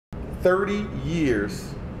30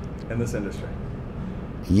 years in this industry.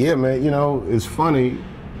 Yeah, man, you know, it's funny.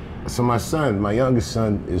 So my youngest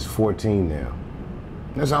son is 14 now.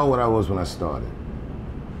 That's how old I was when I started.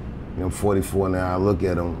 You know, I'm 44 now. I look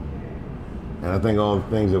at him, and I think all the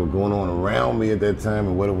things that were going on around me at that time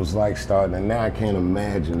and what it was like starting, and now I can't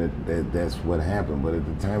imagine that that's what happened. But at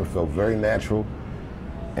the time, it felt very natural,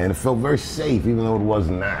 and it felt very safe, even though it was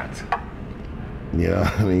not. You know,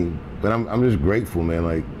 I mean, but I'm just grateful, man.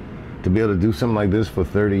 Like, to be able to do something like this for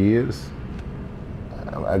 30 years,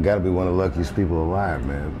 I gotta be one of the luckiest people alive,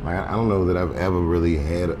 man. Like, I don't know that I've ever really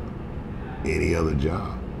had any other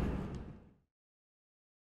job.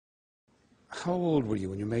 How old were you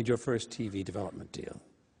when you made your first TV development deal?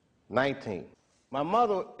 19. My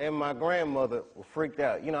mother and my grandmother were freaked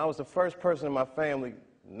out. You know, I was the first person in my family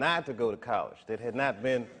not to go to college that had not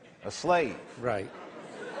been a slave. Right.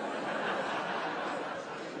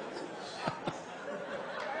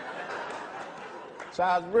 So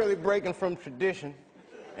I was really breaking from tradition,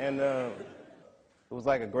 and it was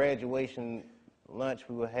like a graduation lunch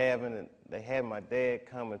we were having, and they had my dad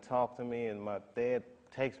come and talk to me, and my dad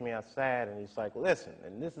takes me outside, and he's like, listen,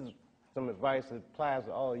 and this is some advice that applies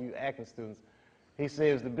to all you acting students. He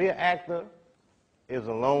says, to be an actor is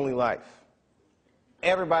a lonely life.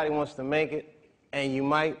 Everybody wants to make it, and you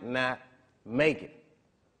might not make it.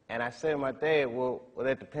 And I said to my dad, well,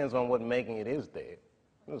 that depends on what making it is, Dad.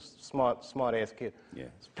 He was a smart-ass kid. Yeah.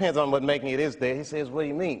 It depends on what making it is, Dad. He says, what do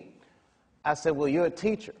you mean? I said, well, you're a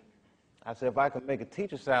teacher. I said, if I could make a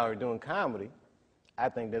teacher salary doing comedy, I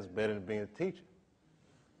think that's better than being a teacher.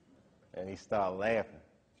 And he started laughing.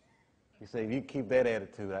 He said, if you keep that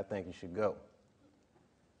attitude, I think you should go.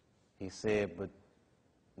 He said, but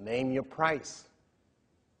name your price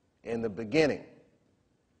in the beginning.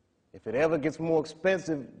 If it ever gets more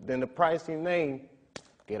expensive than the price you named,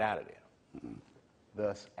 get out of there. Mm-hmm.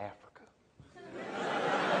 Thus, Africa.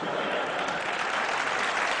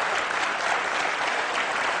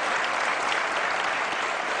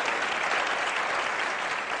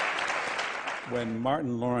 When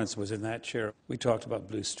Martin Lawrence was in that chair, we talked about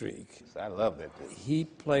Blue Streak. I love that dude. He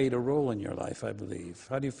played a role in your life, I believe.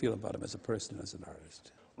 How do you feel about him as a person, as an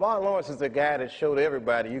artist? Martin Lawrence is the guy that showed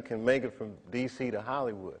everybody you can make it from D.C. to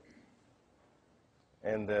Hollywood.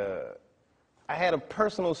 And I had a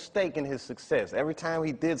personal stake in his success. Every time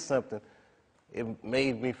he did something, it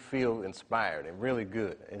made me feel inspired and really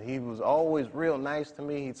good. And he was always real nice to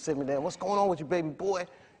me. He'd sit me down, what's going on with you, baby boy?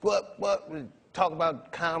 What? We'd talk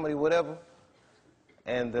about comedy, whatever.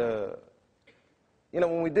 And, you know,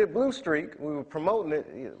 when we did Blue Streak, we were promoting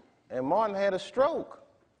it, and Martin had a stroke.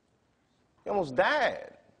 He almost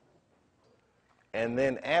died. And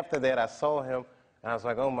then after that, I saw him, and I was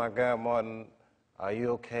like, oh, my God, Martin, are you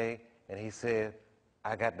okay? And he said,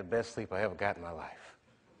 I got the best sleep I ever got in my life.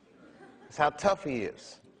 That's how tough he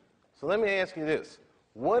is. So let me ask you this.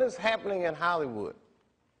 What is happening in Hollywood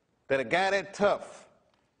that a guy that tough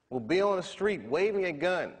will be on the street waving a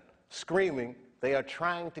gun, screaming, they are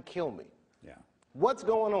trying to kill me? Yeah. What's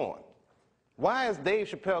going on? Why is Dave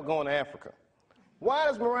Chappelle going to Africa? Why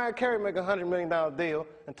does Mariah Carey make a $100 million deal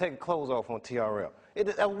and take her clothes off on TRL?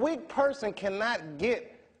 A weak person cannot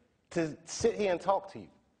get to sit here and talk to you.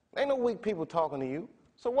 Ain't no weak people talking to you.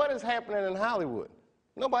 So what is happening in Hollywood?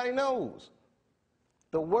 Nobody knows.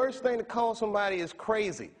 The worst thing to call somebody is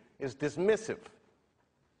crazy, is dismissive.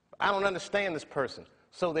 I don't understand this person,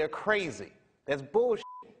 so they're crazy. That's bullshit.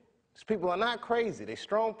 These people are not crazy. They're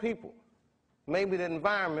strong people. Maybe the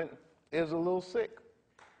environment is a little sick.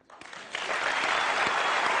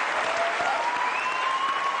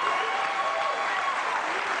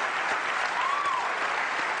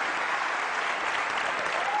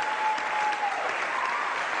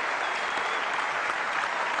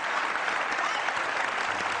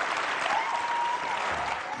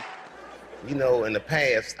 You know, in the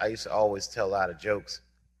past, I used to always tell a lot of jokes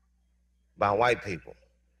about white people.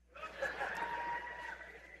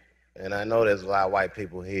 And I know there's a lot of white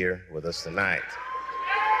people here with us tonight.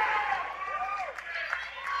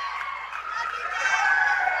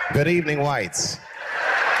 Good evening, whites.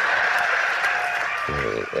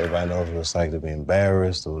 Everybody knows what it's like to be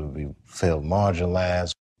embarrassed or to feel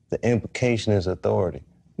marginalized. The implication is authority.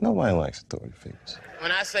 Nobody likes authority figures.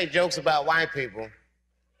 When I say jokes about white people,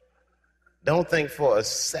 don't think for a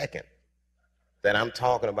second that I'm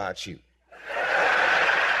talking about you.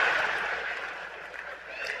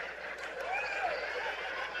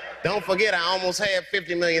 Don't forget, I almost had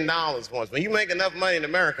 $50 million once. When you make enough money in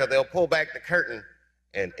America, they'll pull back the curtain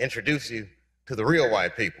and introduce you to the real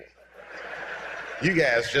white people. You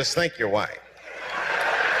guys just think you're white.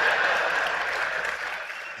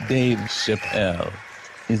 Dave Chappelle.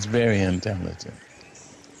 is very intelligent.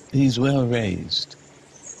 He's well raised.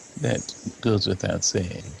 That goes without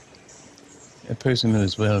saying. A person who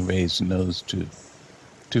is well raised knows to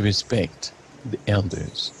respect the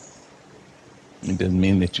elders. It doesn't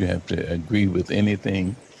mean that you have to agree with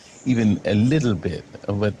anything, even a little bit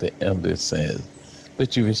of what the elder says,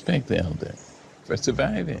 but you respect the elder for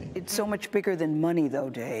surviving. It's so much bigger than money, though,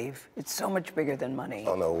 Dave. It's so much bigger than money.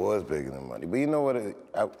 Oh, no, it was bigger than money. But you know what?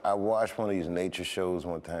 I watched one of these nature shows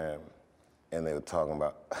one time, and they were talking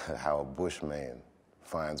about how a bushman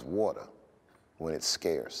finds water when it's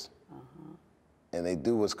scarce. And they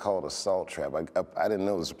do what's called a salt trap. I didn't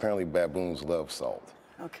know this. Apparently, baboons love salt.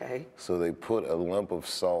 Okay. So they put a lump of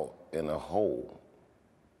salt in a hole,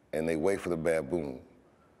 and they wait for the baboon.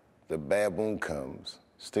 The baboon comes,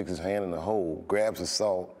 sticks his hand in the hole, grabs the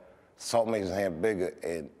salt makes his hand bigger,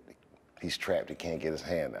 and he's trapped. He can't get his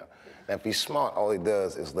hand out. Now, if he's smart, all he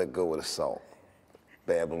does is let go of the salt.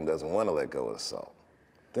 Baboon doesn't want to let go of the salt.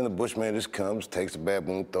 Then the bushman just comes, takes the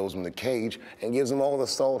baboon, throws him in the cage, and gives him all the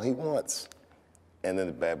salt he wants. And then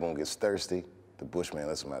the baboon gets thirsty. The bushman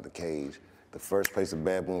lets him out the cage. The first place the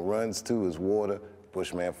baboon runs to is water. The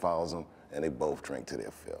bushman follows him, and they both drink to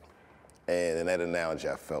their fill. And in that analogy,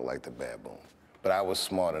 I felt like the baboon. But I was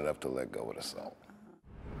smart enough to let go of the salt.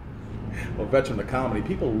 Well, veteran of comedy,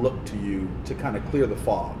 people look to you to kind of clear the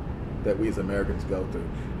fog that we as Americans go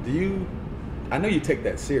through. I know you take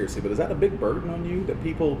that seriously, but is that a big burden on you, that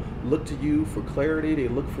people look to you for clarity, they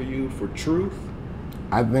look for you for truth?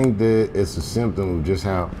 I think that it's a symptom of just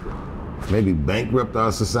how maybe bankrupt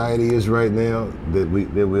our society is right now, that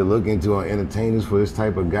we're looking to our entertainers for this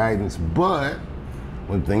type of guidance. But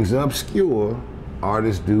when things are obscure,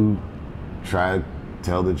 artists do try to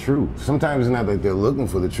tell the truth. Sometimes it's not that they're looking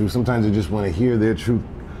for the truth. Sometimes they just want to hear their truth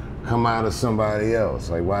come out of somebody else.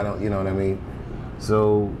 Like, why don't, you know what I mean?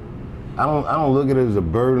 So I don't look at it as a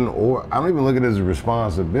burden, or I don't even look at it as a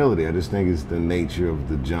responsibility. I just think it's the nature of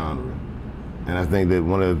the genre. And I think that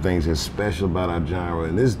one of the things that's special about our genre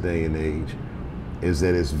in this day and age is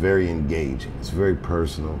that it's very engaging. It's very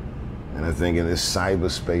personal. And I think in this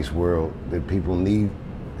cyberspace world that people need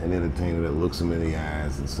an entertainer that looks them in the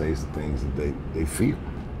eyes and says the things that they feel.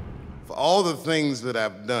 For all the things that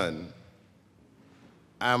I've done,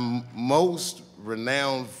 I'm most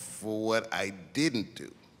renowned for what I didn't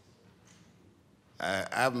do.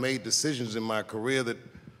 I've made decisions in my career that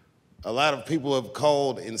a lot of people have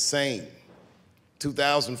called insane.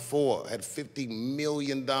 2004, had a $50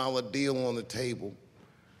 million deal on the table,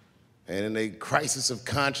 and in a crisis of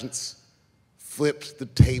conscience, flipped the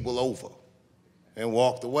table over and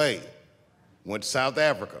walked away. Went to South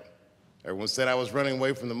Africa. Everyone said I was running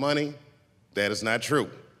away from the money. That is not true.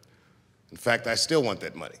 In fact, I still want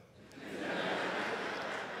that money.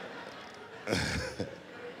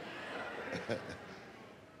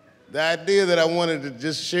 The idea that I wanted to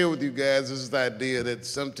just share with you guys is the idea that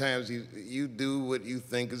sometimes you do what you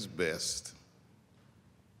think is best,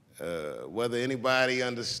 whether anybody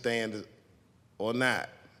understands it or not.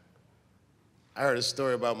 I heard a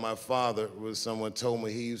story about my father where someone told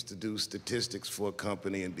me he used to do statistics for a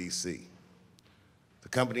company in D.C. The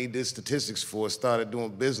company he did statistics for started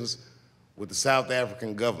doing business with the South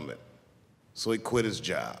African government, so he quit his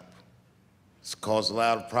job. It's caused a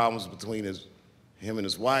lot of problems between him and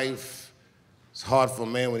his wife. It's hard for a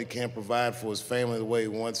man when he can't provide for his family the way he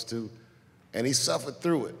wants to, and he suffered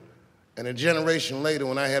through it. And a generation later,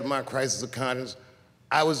 when I had my crisis of conscience,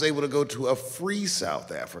 I was able to go to a free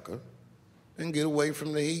South Africa and get away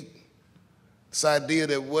from the heat. This idea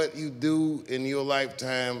that what you do in your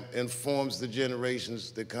lifetime informs the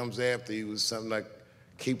generations that comes after you is something I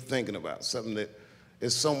keep thinking about, something that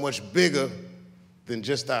is so much bigger than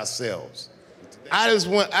just ourselves. I just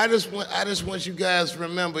want you guys to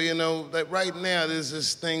remember, you know, that right now there's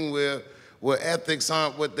this thing where ethics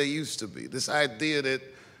aren't what they used to be. This idea that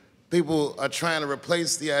people are trying to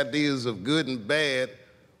replace the ideas of good and bad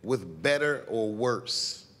with better or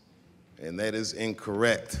worse. And that is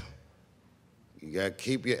incorrect. You gotta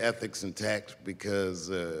keep your ethics intact, because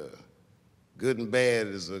good and bad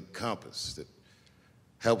is a compass that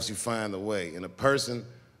helps you find the way. And a person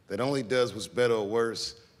that only does what's better or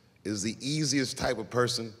worse is the easiest type of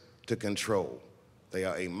person to control. They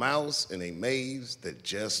are a mouse in a maze that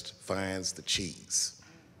just finds the cheese.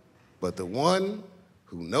 But the one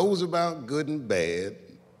who knows about good and bad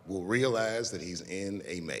will realize that he's in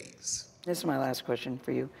a maze. This is my last question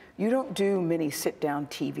for you. You don't do many sit-down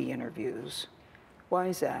TV interviews. Why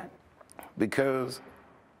is that? Because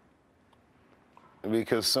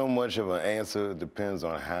so much of an answer depends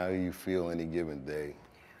on how you feel any given day,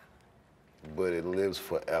 but it lives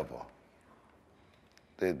forever.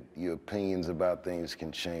 that your opinions about things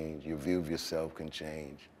can change, your view of yourself can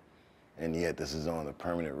change, and yet this is on a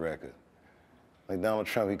permanent record. Like Donald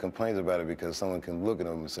Trump, he complains about it because someone can look at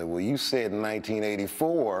him and say, well, you said in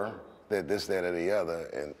 1984 that this, that, or the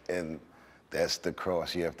other, and that's the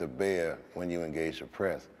cross you have to bear when you engage the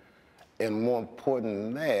press. And more important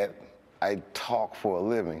than that, I talk for a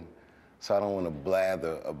living, so I don't want to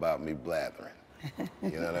blather about me blathering.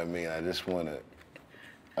 You know what I mean? I just want to,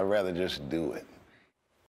 I'd rather just do it.